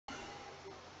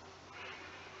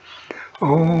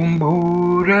ॐ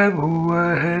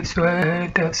भूर्भुवः स्वः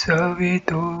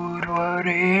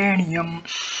तत्सवितुर्वरेण्यं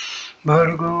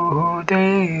भर्गो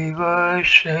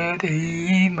देवस्य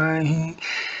धीमहि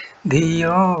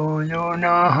धियो यो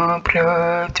नः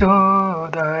प्रचोदयात्।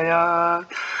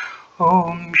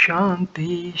 ॐ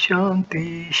शान्ति शान्ति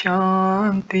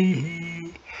शान्तिः.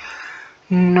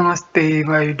 Namaste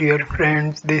my dear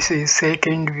friends, this is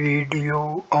second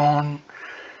video on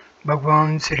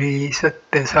Bhagwan Sri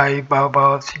Sathya Sai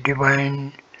Baba's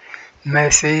divine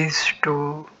message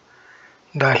to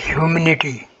the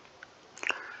humanity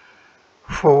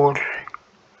for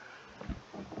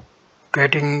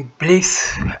getting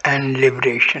bliss and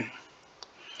liberation.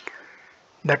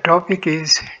 The topic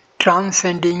is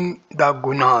transcending the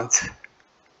gunas.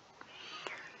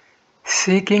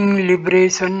 Seeking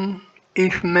liberation,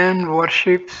 if man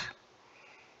worships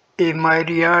a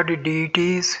myriad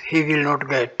deities, he will not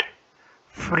get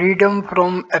freedom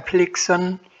from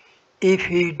affliction. If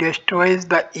he destroys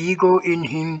the ego in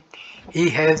him, he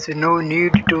has no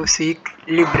need to seek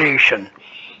liberation.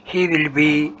 He will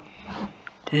be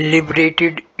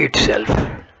liberated itself.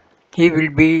 He will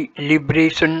be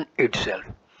liberation itself.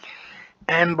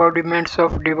 Embodiments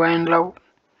of divine love.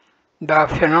 The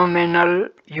phenomenal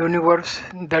universe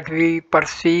that we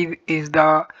perceive is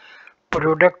the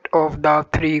product of the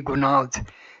three gunas,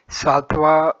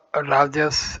 sattva,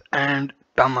 rajas and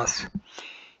tamas.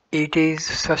 It is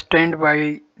sustained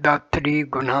by the three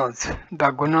gunas.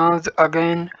 The gunas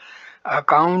again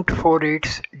account for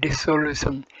its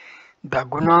dissolution. The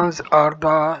gunas are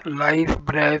the life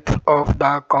breath of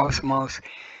the cosmos.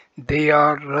 They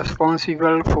are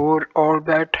responsible for all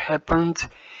that happens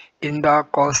in the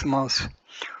cosmos.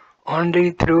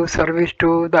 Only through service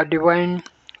to the divine,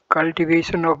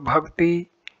 cultivation of bhakti,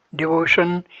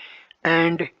 devotion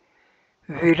and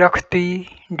virakti,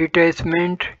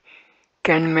 detachment,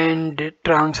 can man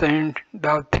transcend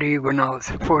the three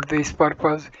gunas. For this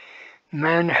purpose,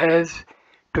 man has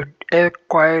to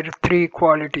acquire three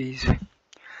qualities: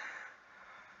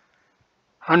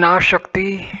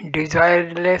 anashakti,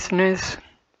 desirelessness;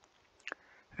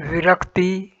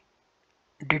 virakti,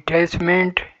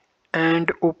 detachment;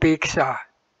 and upeksha,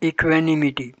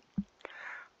 equanimity.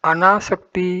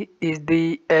 Anasakti is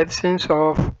the absence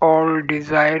of all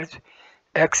desires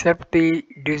except the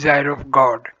desire of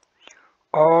God.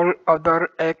 All other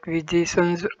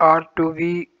acquisitions are to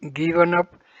be given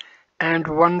up, and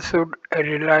one should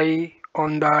rely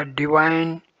on the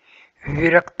divine.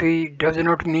 Virakti does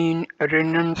not mean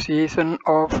renunciation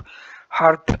of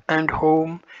hearth and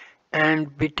home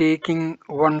and betaking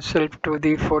oneself to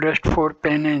the forest for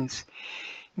penance.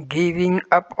 Giving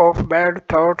up of bad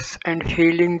thoughts and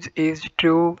feelings is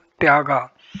true tyaga,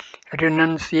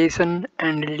 renunciation,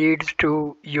 and leads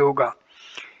to yoga.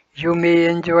 You may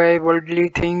enjoy worldly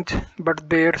things, but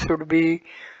there should be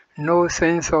no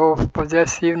sense of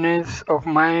possessiveness of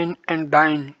mine and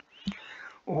thine.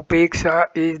 Upeksha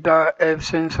is the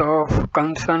absence of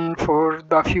concern for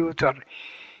the future.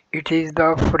 It is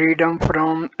the freedom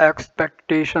from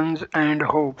expectations and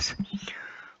hopes.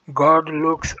 God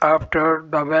looks after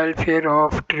the welfare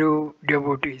of true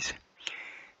devotees.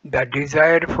 The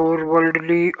desire for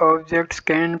worldly objects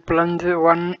can plunge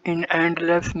one in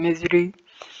endless misery.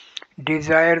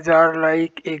 Desires are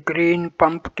like a green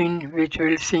pumpkin which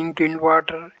will sink in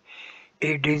water.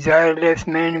 A desireless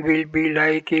man will be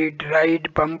like a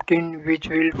dried pumpkin which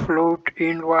will float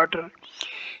in water.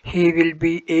 He will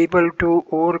be able to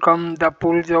overcome the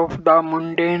pulls of the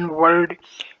mundane world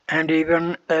and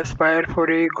even aspire for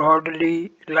a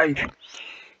godly life.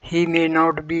 He may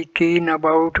not be keen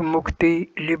about mukti,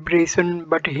 liberation,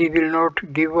 but he will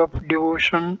not give up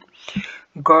devotion.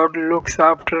 God looks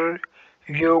after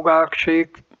yoga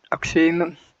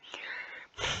akshema.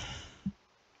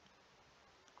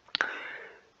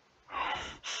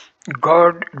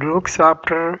 God looks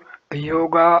after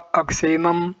yoga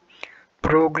akshemam,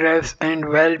 progress and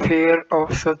welfare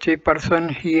of such a person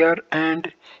here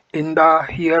and in the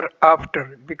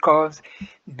hereafter, because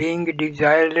being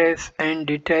desireless and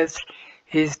detached,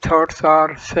 his thoughts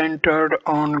are centered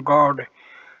on God.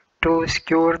 To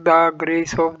secure the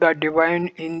grace of the divine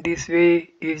in this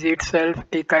way is itself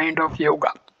a kind of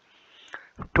yoga.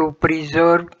 To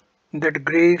preserve that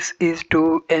grace is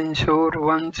to ensure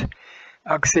one's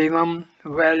akshemam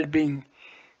well-being.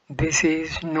 This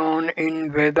is known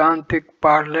in Vedantic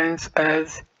parlance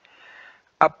as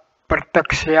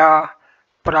apratyaksha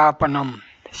prapanam,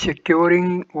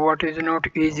 securing what is not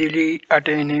easily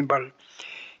attainable.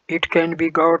 It can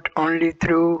be got only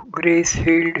through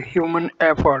grace-filled human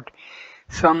effort.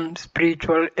 Some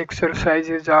spiritual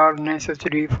exercises are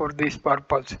necessary for this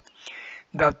purpose.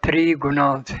 The three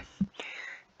gunas.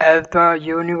 As the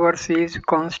universe is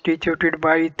constituted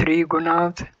by three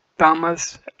gunas,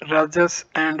 tamas, rajas,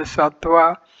 and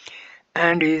sattva,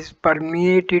 and is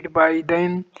permeated by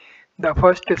them, the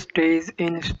first stage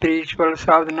in spiritual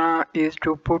sadhana is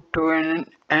to put to an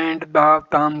end the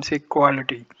tamasic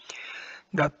quality.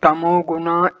 The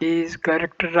tamoguna is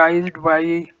characterized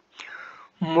by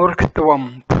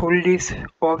murktvam, foolish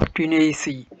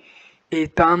obstinacy. A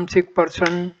tamasic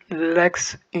person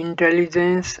lacks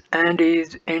intelligence and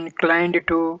is inclined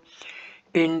to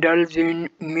indulge in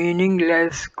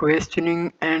meaningless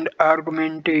questioning and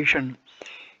argumentation.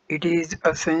 It is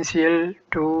essential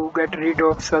to get rid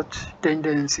of such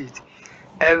tendencies.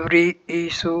 Every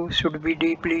issue should be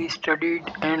deeply studied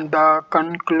and the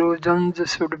conclusions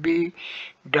should be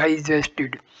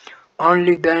digested.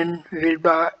 Only then will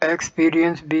the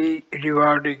experience be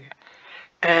rewarding.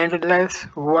 Endless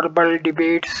verbal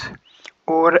debates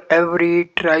over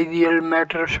every trivial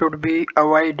matter should be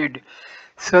avoided.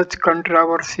 Such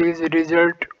controversies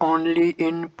result only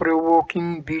in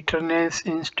provoking bitterness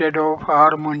instead of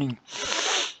harmony.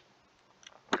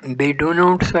 They do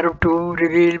not serve to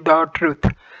reveal the truth.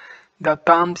 The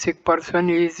tamasic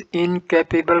person is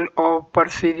incapable of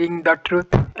perceiving the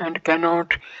truth and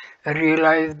cannot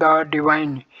realize the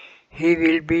divine. He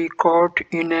will be caught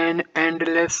in an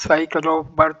endless cycle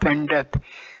of birth and death.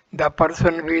 The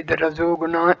person with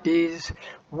Rajoguna is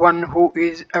one who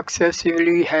is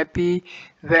excessively happy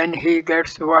when he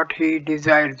gets what he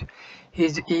desires.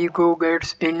 His ego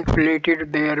gets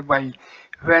inflated thereby.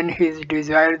 When his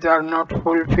desires are not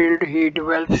fulfilled, he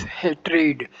develops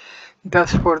hatred.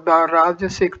 Thus, for the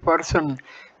Rajasic person,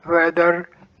 whether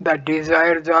the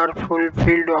desires are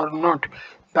fulfilled or not,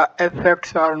 the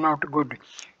effects are not good.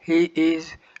 He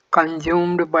is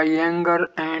consumed by anger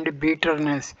and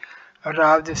bitterness.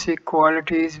 Rajasic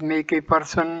qualities make a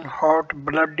person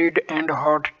hot-blooded and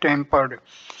hot-tempered.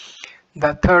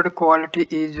 The third quality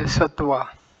is sattva.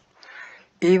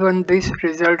 Even this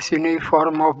results in a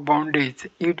form of bondage.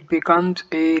 It becomes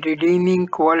a redeeming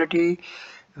quality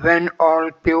when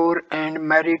all pure and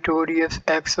meritorious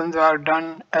actions are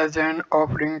done as an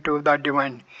offering to the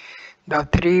divine. The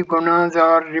three gunas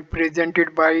are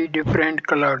represented by different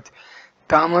colors.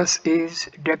 Tamas is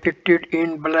depicted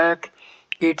in black.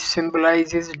 It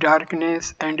symbolizes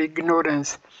darkness and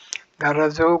ignorance. The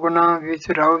Rajoguna, which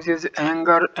rouses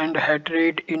anger and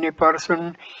hatred in a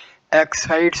person,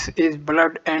 excites his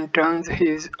blood and turns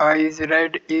his eyes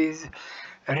red, is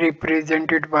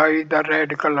represented by the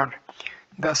red color.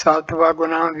 The Sattva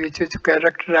Guna, which is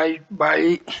characterized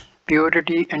by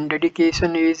purity and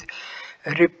dedication, is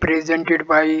represented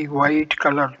by white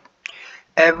color.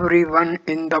 Everyone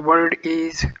in the world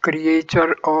is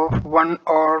creature of one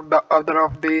or the other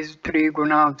of these three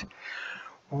gunas.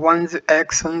 One's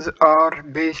actions are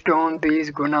based on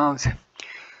these gunas.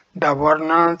 The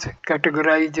Varna's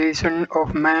categorization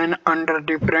of man under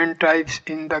different types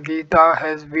in the Gita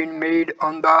has been made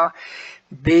on the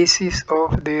basis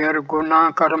of their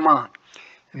guna karma,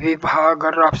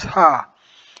 vibhagarasa,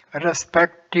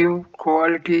 respective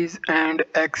qualities and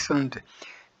actions.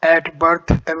 At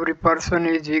birth, every person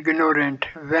is ignorant.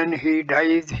 When he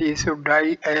dies, he should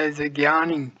die as a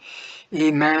jnani,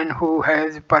 a man who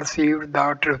has perceived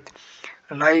the truth.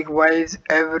 Likewise,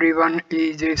 everyone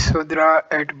is a Sudra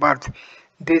at birth.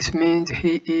 This means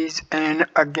he is an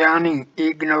ajnani,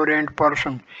 ignorant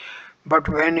person. But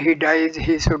when he dies,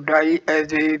 he should die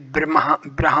as a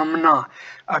Brahmana,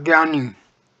 ajnani,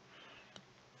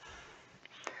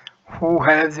 who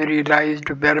has realized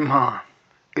Brahma,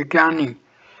 ajnani.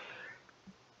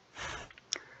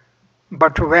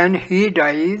 But when he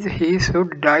dies, he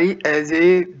should die as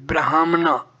a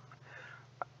Brahmana,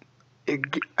 a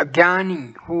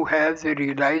jnani who has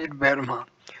realized Brahma.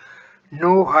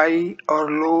 No high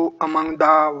or low among the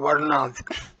Varnas.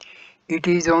 It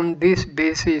is on this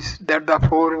basis that the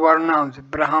four Varnas,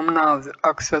 Brahmanas,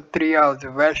 Kshatriyas,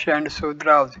 Vaishya and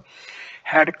Sudras,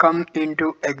 had come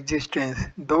into existence.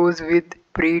 Those with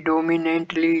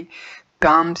predominantly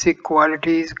tamasic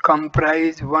qualities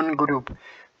comprise one group.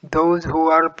 Those who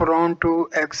are prone to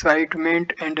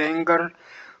excitement and anger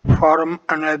form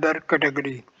another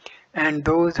category, and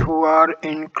those who are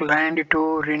inclined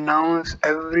to renounce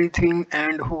everything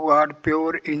and who are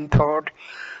pure in thought,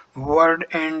 word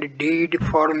and deed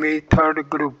form a third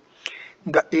group.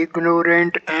 The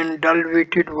ignorant and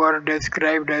dull-witted were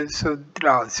described as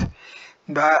Sudras.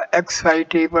 The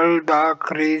excitable, the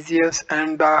crazious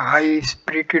and the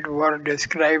high-spirited were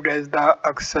described as the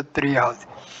Kshatriyas.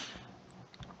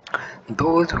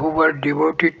 Those who were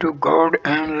devoted to God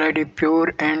and led a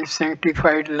pure and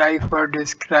sanctified life were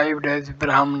described as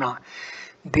Brahmana.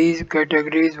 These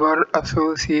categories were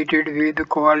associated with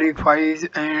qualities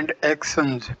and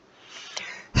actions.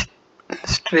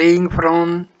 Straying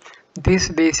from this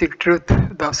basic truth,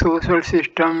 the social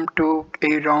system took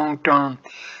a wrong turn.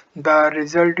 The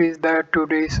result is that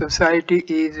today's society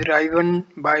is riven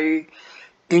by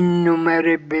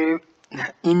innumerable,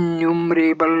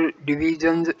 innumerable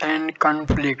divisions and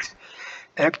conflicts.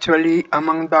 Actually,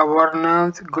 among the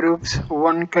Varnas groups,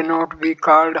 one cannot be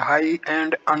called high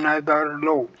and another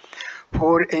low.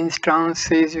 For instance,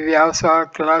 says Vyasa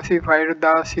classified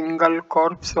the single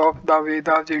corpus of the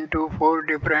Vedas into four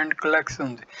different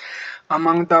collections.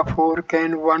 Among the four,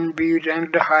 can one be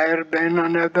ranked higher than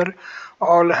another?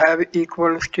 All have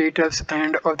equal status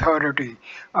and authority,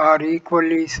 are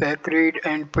equally sacred,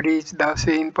 and preach the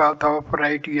same path of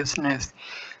righteousness.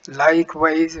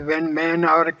 Likewise, when men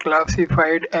are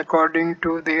classified according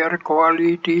to their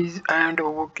qualities and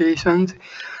vocations,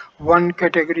 one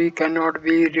category cannot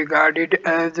be regarded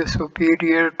as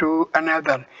superior to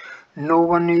another. No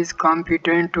one is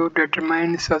competent to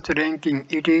determine such ranking.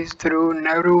 It is through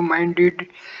narrow-minded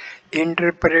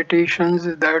interpretations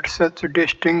that such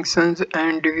distinctions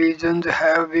and divisions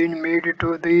have been made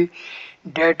to the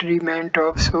detriment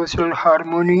of social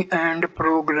harmony and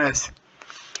progress.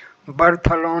 Birth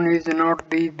alone is not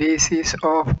the basis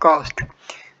of caste.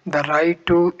 The right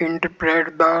to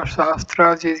interpret the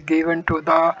Shastras is given to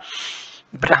the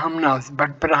Brahmanas,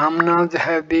 but Brahmanas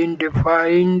have been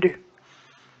defined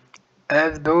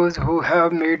as those who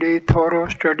have made a thorough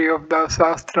study of the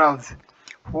Shastras,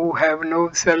 who have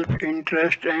no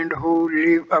self-interest and who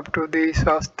live up to the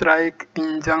Shastric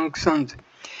injunctions.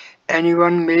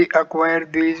 Anyone may acquire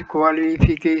these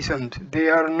qualifications. They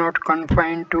are not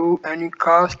confined to any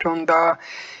caste on the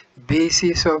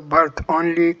basis of birth.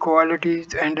 Only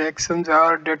qualities and actions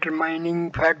are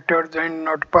determining factors and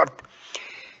not birth.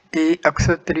 A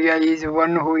Kshatriya is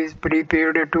one who is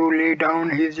prepared to lay down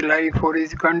his life for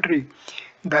his country.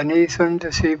 The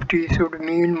nation's safety should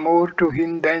mean more to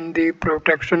him than the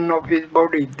protection of his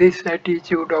body. This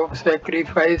attitude of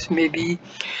sacrifice may be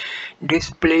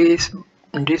displaced,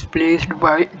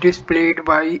 displayed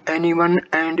by anyone,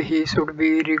 and he should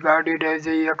be regarded as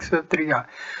a Kshatriya.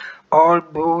 All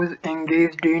those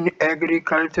engaged in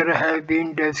agriculture have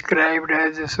been described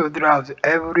as Sudras.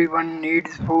 Everyone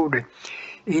needs food.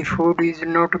 If food is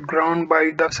not grown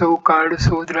by the so-called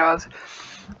Sudras,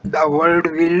 the world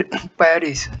will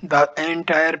perish. The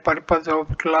entire purpose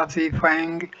of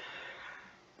classifying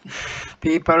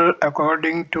people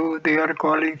according to their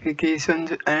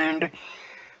qualifications and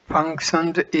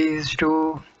functions is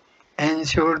to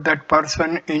ensure that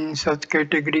person in such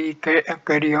category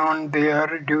carry on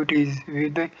their duties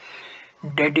with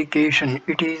dedication.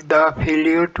 It is the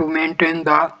failure to maintain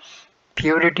the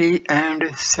purity and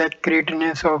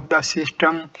sacredness of the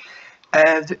system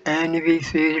as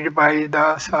envisaged by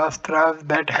the Shastras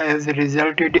that has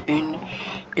resulted in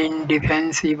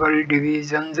indefensible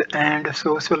divisions and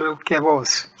social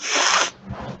chaos.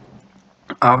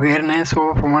 Awareness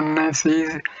of oneness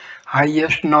is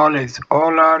highest knowledge.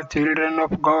 All are children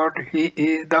of God. He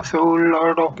is the sole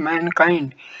Lord of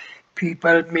mankind.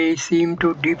 People may seem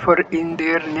to differ in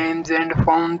their names and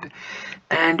forms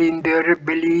and in their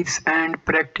beliefs and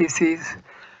practices,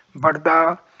 but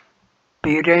the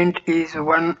parent is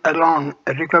one alone.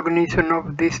 Recognition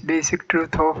of this basic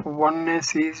truth of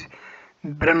oneness is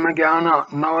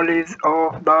Brahmajnana, knowledge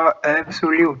of the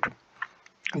Absolute.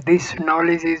 This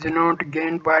knowledge is not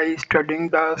gained by studying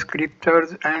the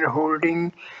scriptures and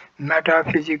holding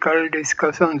metaphysical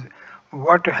discussions.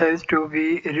 What has to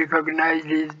be recognized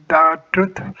is the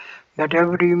truth that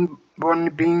every one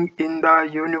being in the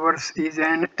universe is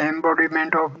an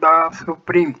embodiment of the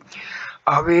Supreme.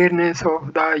 Awareness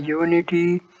of the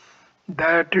unity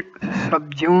that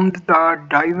subsumes the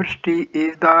diversity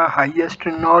is the highest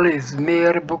knowledge.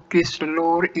 Mere bookish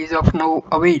lore is of no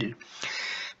avail.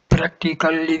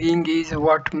 Practical living is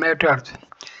what matters.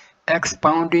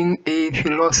 Expounding a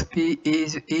philosophy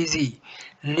is easy.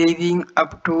 Living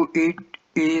up to it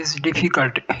is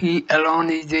difficult. He alone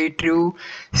is a true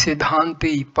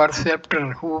Siddhanti,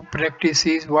 perceptor, who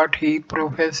practices what he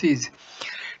professes.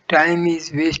 Time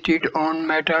is wasted on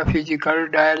metaphysical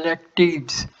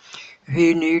dialectics.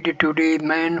 We need today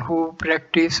men who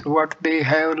practice what they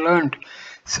have learned.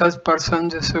 Such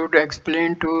persons should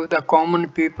explain to the common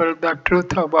people the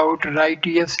truth about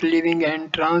righteous living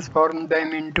and transform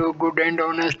them into good and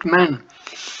honest men.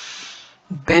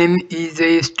 Them is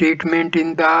a statement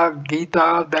in the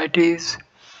Gita that is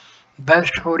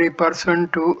best for a person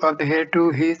to adhere to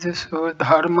his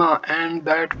dharma, and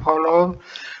that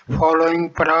following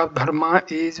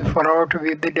paradharma is fraught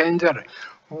with danger.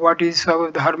 What is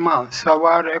Savadharma?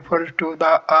 Sava refers to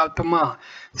the Atma.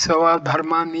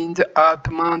 Savadharma means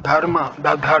Atma Dharma,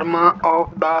 the Dharma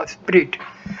of the Spirit.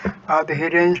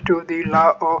 Adherence to the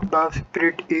law of the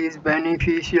Spirit is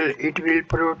beneficial. It will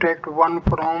protect one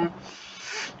from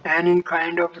any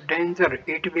kind of danger.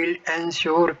 It will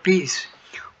ensure peace.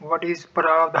 What is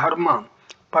Paradharma?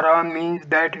 Para means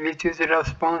that which is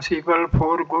responsible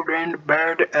for good and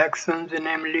bad actions,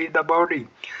 namely the body.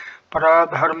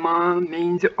 Paradharma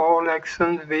means all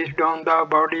actions based on the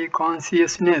body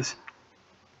consciousness.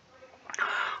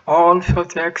 All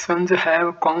such actions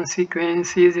have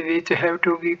consequences which have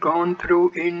to be gone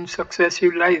through in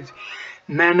successive lives.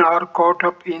 Men are caught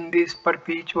up in this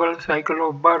perpetual cycle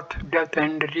of birth, death,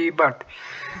 and rebirth.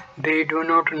 They do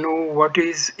not know what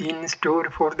is in store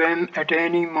for them at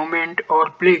any moment or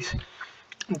place.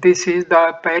 This is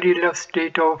the perilous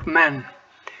state of man.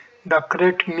 The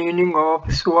correct meaning of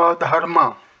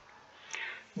Swadharma.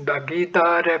 The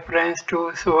Gita reference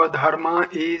to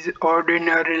Swadharma is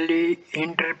ordinarily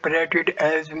interpreted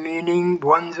as meaning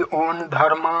one's own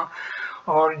dharma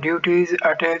or duties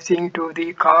attaching to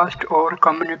the caste or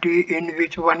community in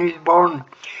which one is born.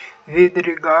 With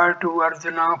regard to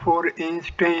Arjuna, for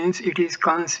instance, it is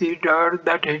considered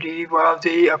that he was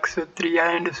a Kshatriya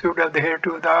and should adhere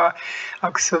to the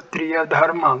Kshatriya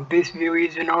dharma. This view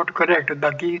is not correct.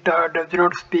 The Gita does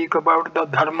not speak about the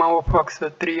dharma of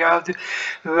Kshatriyas,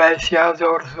 Vaishyas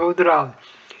or Sudras.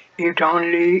 It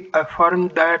only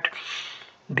affirms that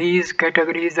these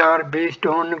categories are based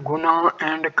on guna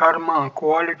and karma,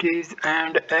 qualities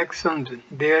and actions.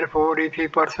 Therefore, if a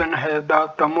person has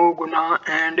the tamo guna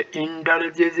and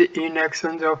indulges in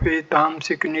actions of a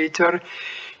tamasic nature,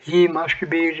 he must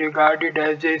be regarded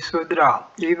as a Sudra,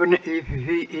 even if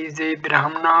he is a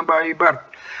Brahmana by birth.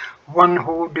 One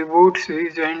who devotes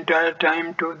his entire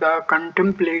time to the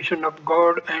contemplation of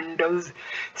God and does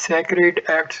sacred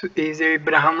acts is a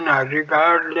Brahmana,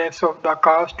 regardless of the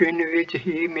caste in which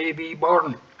he may be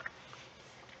born.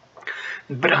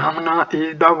 Brahmana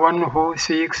is the one who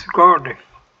seeks God.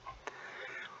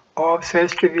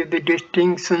 Obsessed with the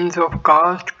distinctions of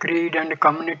caste, creed, and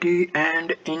community,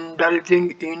 and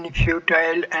indulging in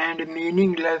futile and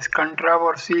meaningless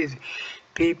controversies,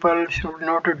 people should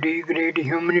not degrade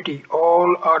humanity.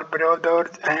 All are brothers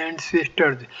and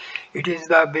sisters. It is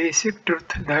the basic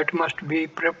truth that must be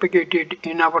propagated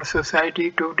in our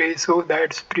society today so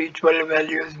that spiritual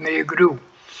values may grow.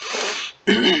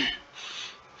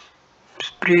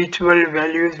 Spiritual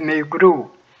values may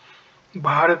grow.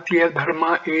 Bharatiya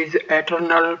Dharma is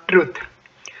eternal truth.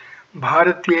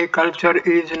 Bharatiya culture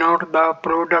is not the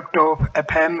product of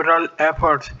ephemeral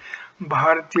efforts.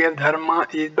 Bharatiya Dharma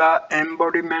is the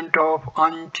embodiment of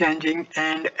unchanging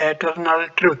and eternal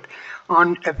truth,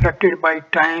 unaffected by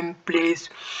time, place,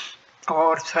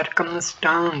 or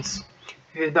circumstance.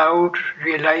 Without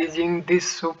realizing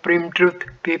this supreme truth,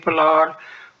 people are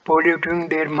polluting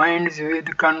their minds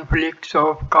with conflicts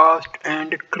of caste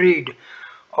and creed.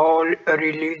 All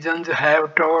religions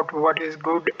have taught what is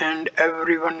good, and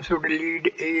everyone should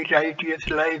lead a righteous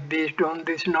life based on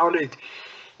this knowledge.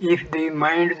 If the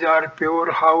minds are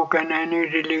pure, how can any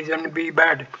religion be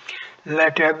bad?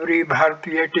 Let every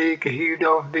Bharatiya take heed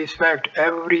of this fact.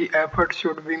 Every effort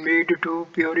should be made to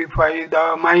purify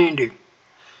the mind.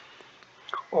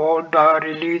 All the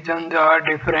religions are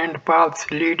different paths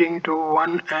leading to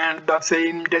one and the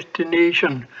same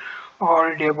destination.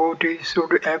 All devotees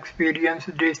should experience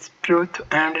this truth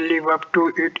and live up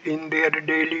to it in their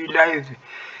daily lives,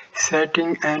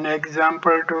 setting an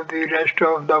example to the rest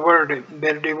of the world.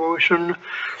 Their devotion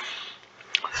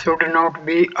should not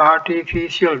be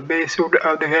artificial. They should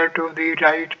adhere to the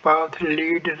right path,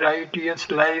 lead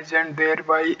righteous lives, and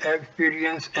thereby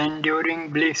experience enduring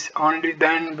bliss. Only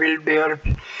then will their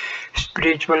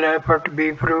spiritual effort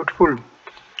be fruitful.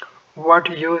 What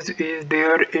use is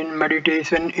there in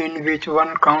meditation in which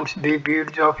one counts the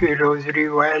beads of a rosary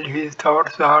while his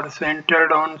thoughts are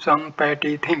centered on some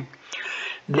petty thing?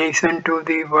 Listen to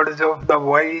the words of the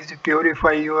wise,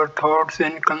 purify your thoughts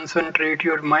and concentrate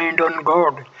your mind on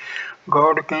God.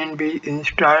 God can be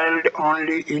installed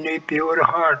only in a pure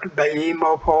heart. The aim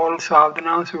of all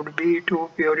sadhana should be to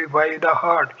purify the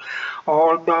heart.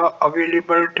 All the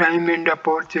available time and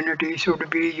opportunity should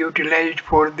be utilized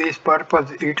for this purpose.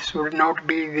 It should not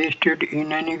be wasted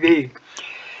in any way.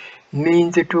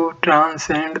 Means to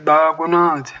transcend the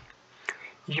gunas.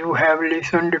 You have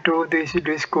listened to this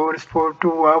discourse for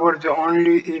 2 hours.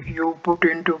 Only if you put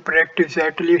into practice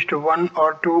at least one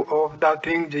or two of the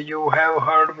things you have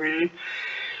heard will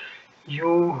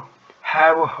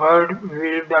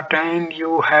the time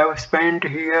you have spent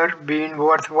here been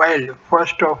worthwhile.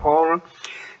 First of all,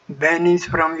 Banish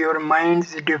from your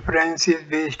minds differences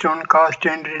based on caste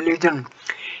and religion.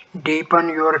 Deepen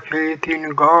your faith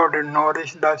in God.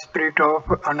 Nourish the spirit of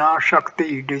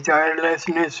anashakti,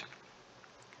 desirelessness.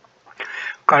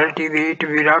 Cultivate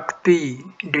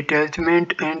virakti,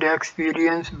 detachment, and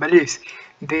experience bliss.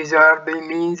 These are the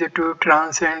means to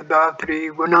transcend the three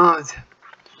gunas.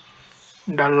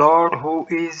 The Lord, who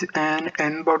is an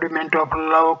embodiment of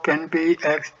love, can be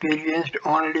experienced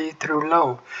only through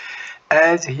love.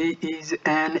 As He is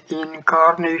an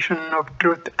incarnation of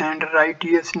truth and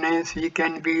righteousness, He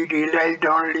can be realized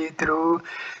only through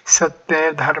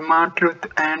Satya, Dharma, truth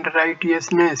and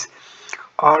righteousness.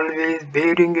 Always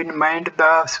bearing in mind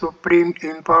the supreme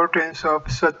importance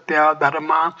of Satya,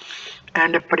 Dharma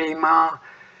and Prema,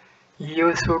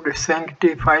 you should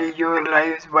sanctify your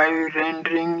lives by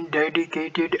rendering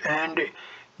dedicated and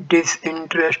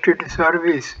disinterested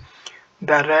service.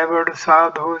 The revered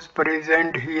sadhus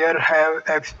present here have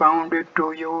expounded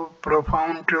to you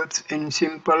profound truths in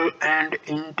simple and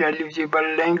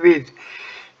intelligible language,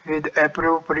 with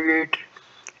appropriate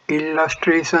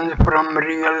illustrations from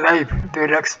real life.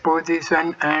 Their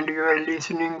exposition and your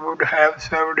listening would have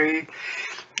served a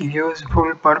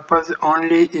useful purpose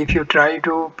only if you try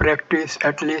to practice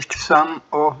at least some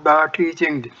of the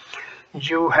teachings.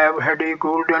 You have had a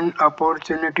golden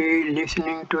opportunity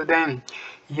listening to them.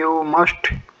 You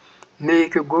must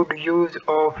make good use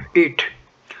of it.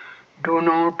 Do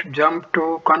not jump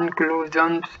to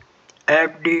conclusions,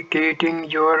 abdicating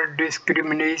your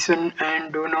discrimination,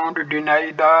 and do not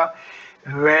deny the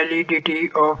validity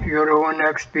of your own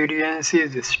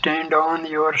experiences. Stand on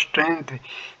your strength.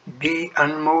 Be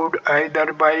unmoved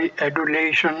either by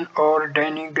adulation or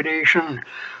denigration.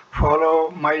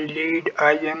 Follow my lead.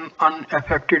 I am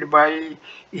unaffected by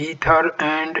ether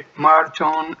and march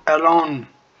on alone.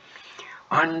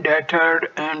 Undeterred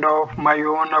and of my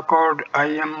own accord, I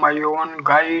am my own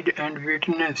guide and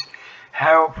witness.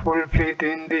 Have full faith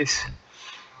in this.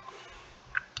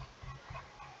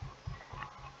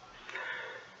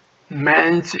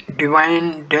 Man's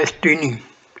divine destiny.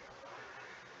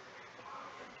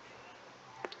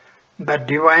 The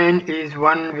divine is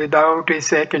one without a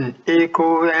second.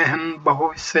 Eko aham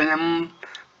bahusayam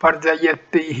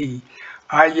parjayatihi.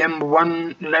 I am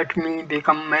one, let me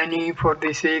become many for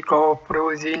the sake of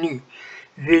progeny.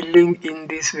 Willing in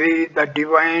this way, the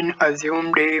divine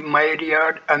assumed a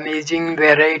myriad amazing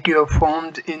variety of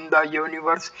forms in the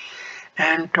universe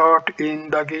and taught in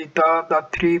the Gita the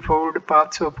threefold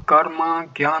paths of karma,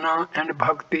 jnana and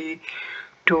bhakti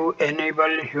to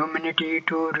enable humanity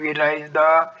to realize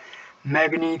the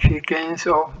magnificence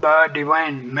of the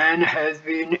divine. Man has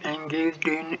been engaged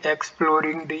in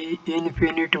exploring the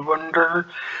infinite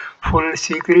wonderful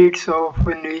secrets of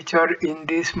nature in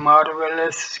this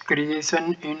marvelous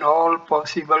creation in all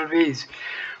possible ways.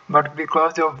 But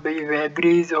because of the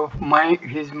vagaries of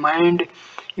his mind,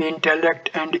 intellect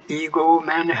and ego,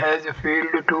 man has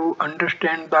failed to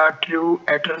understand the true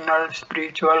eternal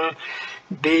spiritual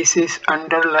basis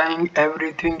underlying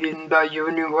everything in the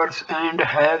universe and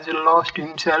has lost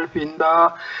himself in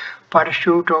the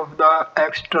pursuit of the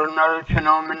external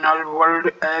phenomenal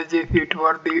world as if it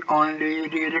were the only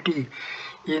reality.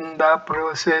 In the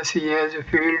process, he has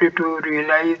failed to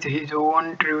realize his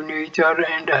own true nature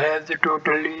and has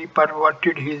totally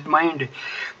perverted his mind.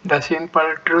 The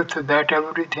simple truth that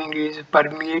everything is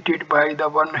permeated by the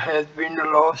One has been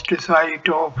lost sight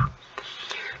of.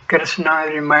 Krishna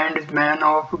reminds man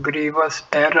of grievous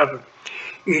error.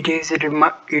 It is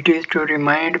to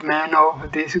remind man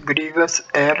of this grievous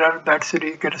error that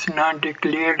Sri Krishna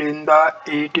declared in the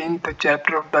 18th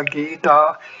chapter of the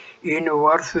Gita in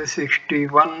verse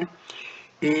 61,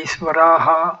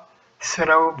 Isvaraha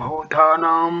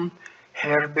Sarvabhutanam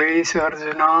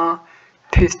Hridayasarjana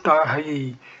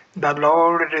Thistahi. The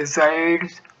Lord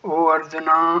resides, O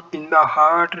Arjuna, in the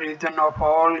heart region of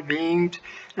all beings,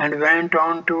 and went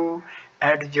on to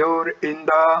adjure in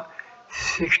the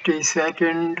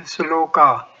 62nd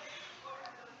sloka.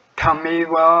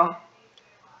 Thameva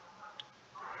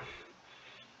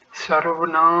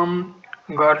Sarvanam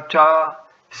Garcha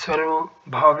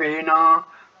Sarvabhavena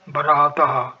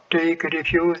Bharata. Take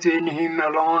refuge in him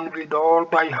alone with all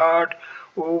thy heart,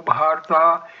 O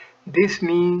Bharata. This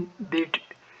means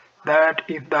that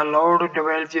if the Lord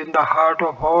dwells in the heart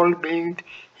of all beings,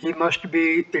 he must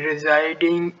be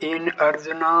residing in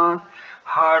Arjuna's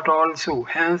heart also.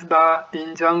 Hence the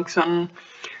injunction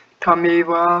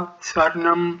Tameva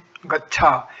Sarnam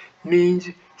Gacha means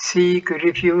seek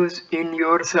refuge in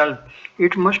yourself.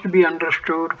 It must be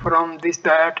understood from this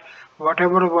that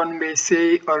whatever one may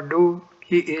say or do,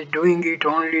 he is doing it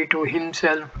only to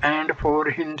himself and for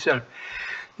himself.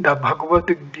 The Bhagavad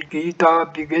Gita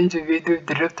begins with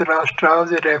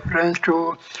Dhritarashtra's reference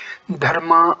to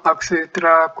Dharma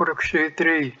Aksetra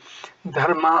Kurukshetre.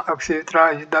 Dharma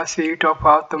Aksetra is the seat of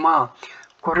Atma.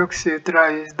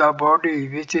 Kurukshetra is the body,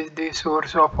 which is the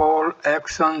source of all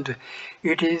actions.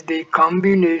 It is the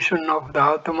combination of the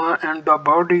Atma and the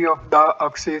body of the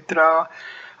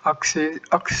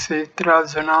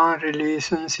Aksetra-Jana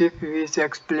relationship which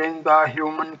explains the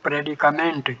human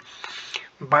predicament.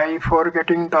 By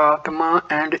forgetting the Atma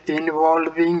and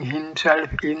involving himself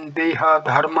in Deha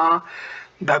Dharma,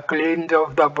 the claims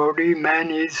of the body,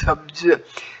 man is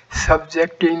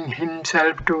subjecting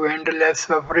himself to endless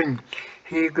suffering.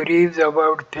 He grieves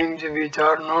about things which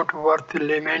are not worth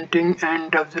lamenting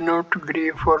and does not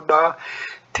grieve for the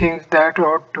things that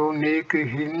ought to make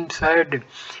him sad.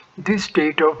 This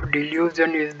state of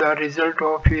delusion is the result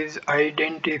of his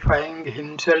identifying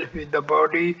himself with the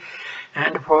body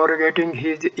and forgetting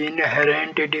his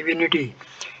inherent divinity.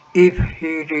 If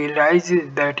he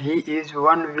realizes that he is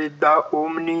one with the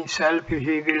Omni Self,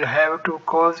 he will have to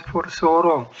cause for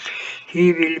sorrow.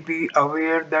 He will be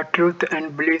aware that truth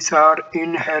and bliss are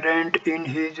inherent in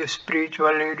his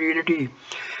spiritual reality.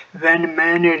 When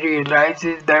man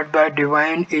realizes that the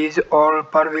divine is all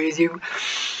pervasive,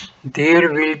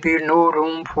 there will be no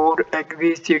room for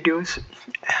acquisitive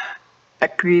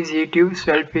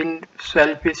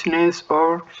selfishness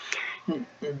or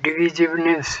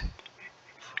divisiveness.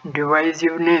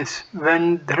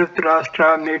 When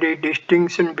Dhritarashtra made a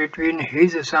distinction between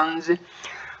his sons,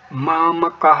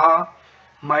 Mamakaha,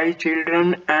 my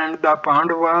children, and the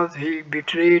Pandavas, he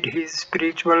betrayed his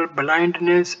spiritual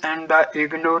blindness and the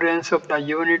ignorance of the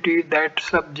unity that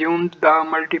subsumes the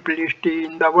multiplicity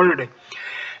in the world.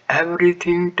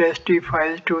 Everything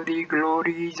testifies to the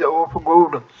glories of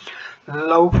God.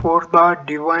 Love for the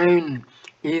divine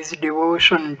is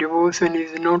devotion. Devotion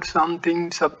is not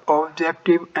something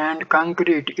objective and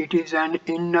concrete. It is an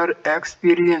inner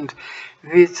experience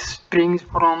which springs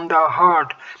from the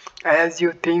heart. As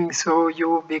you think, so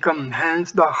you become.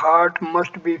 Hence, the heart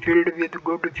must be filled with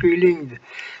good feelings.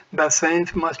 The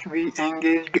sense must be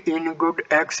engaged in good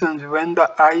actions. When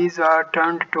the eyes are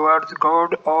turned towards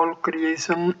God, all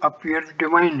creation appears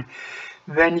divine.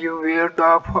 When you wear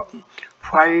the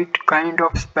fight kind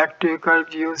of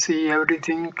spectacles, you see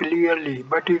everything clearly.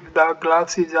 But if the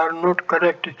glasses are not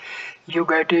correct, you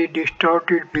get a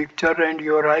distorted picture and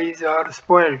your eyes are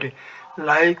spoiled.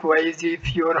 Likewise,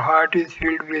 if your heart is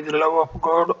filled with love of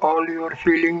God, all your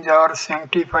feelings are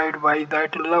sanctified by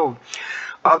that love.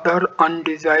 Other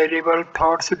undesirable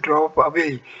thoughts drop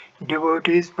away.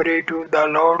 Devotees pray to the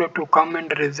Lord to come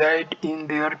and reside in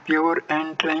their pure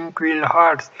and tranquil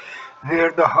hearts.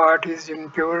 Where the heart is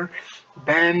impure,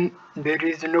 then there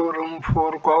is no room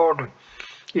for God.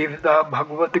 If the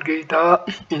Bhagavad Gita,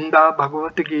 in the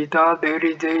Bhagavad Gita, there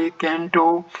is a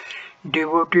canto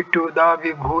devoted to the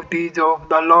vibhutis of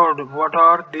the Lord. What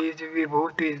are these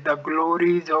vibhutis? The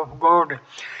glories of God.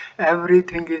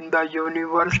 Everything in the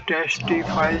universe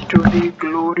testifies to the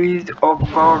glories of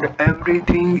God.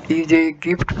 Everything is a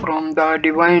gift from the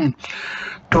divine.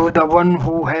 To the one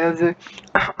who has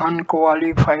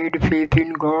unqualified faith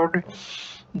in God,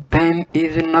 then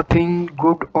is nothing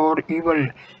good or evil.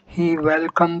 He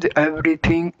welcomes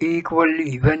everything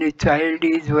equally. When a child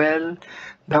is well,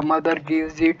 the mother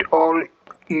gives it all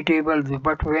eatables,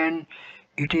 but when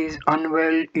it is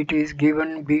unwell, it is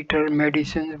given bitter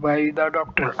medicines by the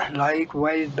doctor.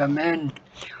 Likewise, the man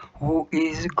who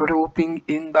is groping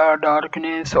in the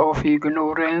darkness of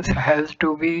ignorance has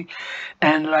to be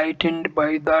enlightened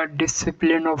by the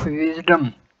discipline of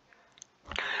wisdom.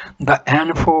 The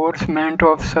enforcement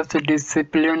of such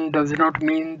discipline does not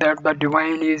mean that the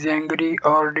divine is angry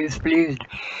or displeased.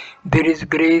 There is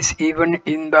grace even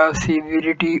in the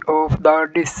severity of the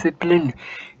discipline.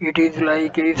 It is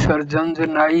like a surgeon's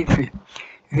knife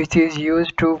which is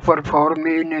used to perform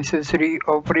a necessary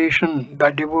operation.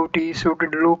 The devotee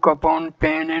should look upon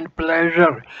pain and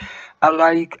pleasure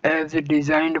alike as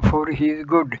designed for his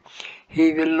good.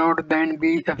 He will not then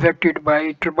be affected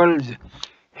by troubles.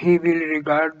 He will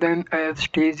regard them as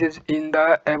stages in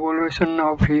the evolution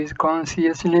of his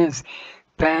consciousness.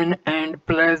 Pain and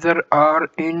pleasure are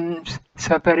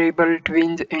inseparable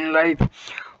twins in life.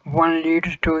 One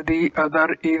leads to the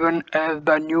other even as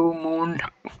the new moon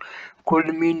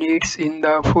culminates in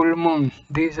the full moon.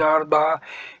 These are the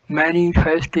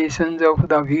manifestations of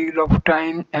the wheel of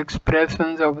time,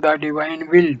 expressions of the divine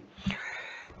will.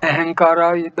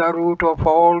 Ahankara is the root of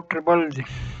all troubles.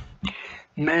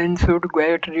 Man should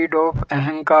get rid of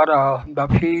ahankara, the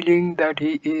feeling that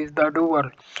he is the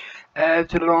doer.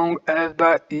 As long as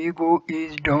the ego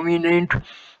is dominant,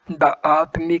 the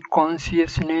Atmic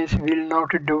consciousness will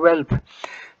not develop.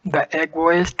 The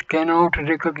egoist cannot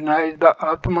recognize the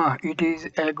Atma. It is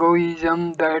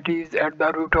egoism that is at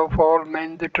the root of all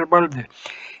men's troubles.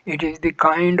 It is the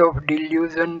kind of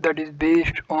delusion that is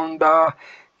based on the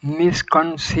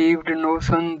misconceived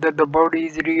notion that the body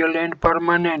is real and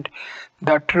permanent.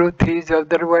 The truth is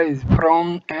otherwise.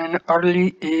 From an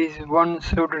early age, one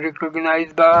should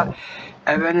recognize the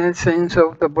evanescence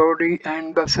of the body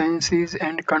and the senses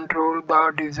and control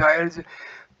the desires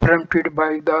prompted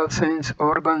by the sense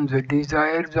organs.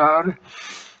 Desires are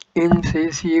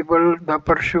insatiable. The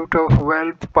pursuit of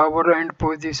wealth, power, and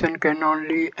position can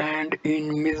only end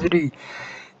in misery.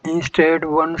 Instead,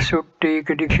 one should take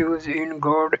refuge in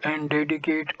God and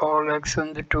dedicate all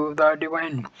actions to the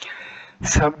divine.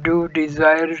 Subdue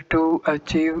desire to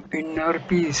achieve inner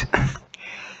peace.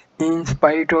 In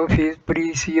spite of his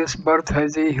precious birth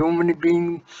as a human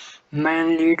being,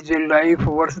 man leads a life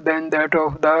worse than that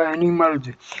of the animals.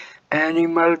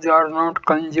 Animals are not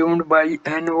consumed by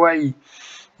envy.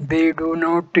 They do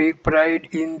not take pride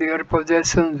in their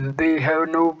possessions. They have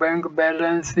no bank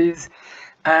balances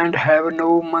and have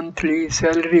no monthly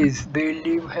salaries. They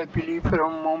live happily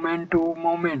from moment to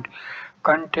moment,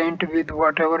 content with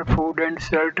whatever food and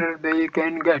shelter they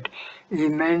can get.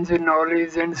 Immense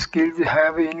knowledge and skills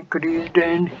have increased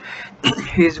and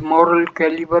his moral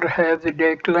caliber has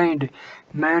declined.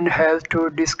 Man has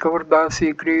to discover the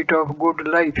secret of good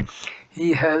life.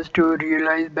 He has to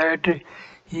realize that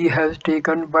he has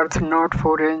taken birth not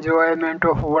for enjoyment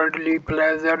of worldly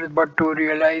pleasures but to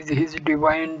realize his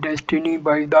divine destiny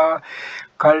by the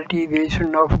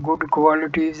cultivation of good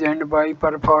qualities and by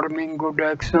performing good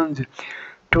actions.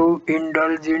 To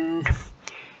indulge in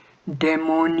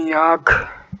demoniac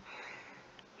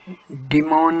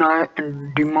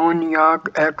demoniac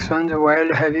actions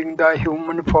while having the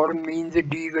human form means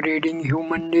degrading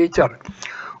human nature.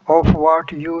 Of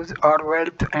what use are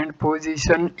wealth and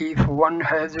position if one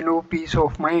has no peace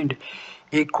of mind?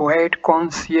 A quiet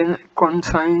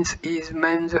conscience is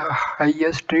man's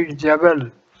highest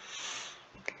jewel.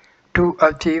 To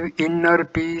achieve inner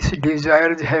peace,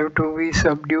 desires have to be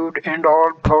subdued and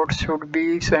all thoughts should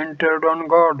be centered on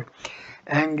God.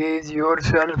 Engage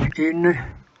yourself in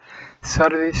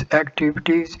service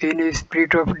activities in a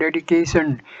spirit of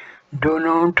dedication. Do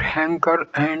not hanker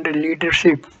and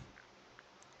leadership.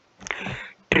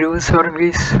 True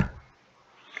service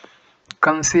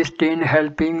consists in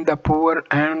helping the poor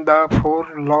and the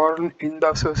forlorn in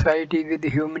the society with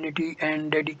humanity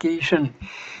and dedication.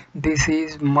 This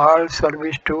is moral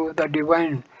service to the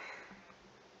divine.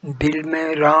 दिल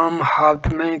में राम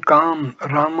हाथ में काम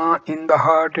Rama in the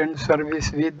heart and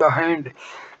service with the hand.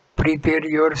 Prepare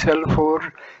yourself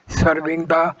for serving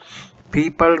the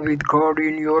people with God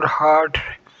in your heart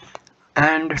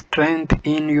and strength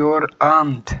in your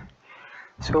arms.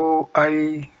 So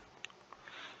I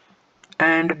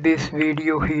end this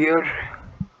video here,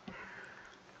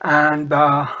 and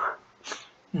the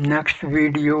next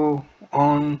video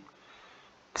on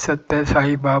Sathya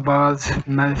Sai Baba's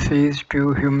message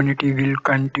to humanity will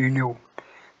continue.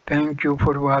 Thank you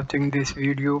for watching this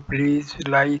video. Please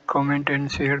like, comment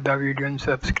and share the video and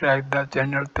subscribe the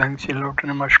channel. Thanks a lot.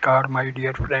 Namaskar my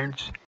dear friends.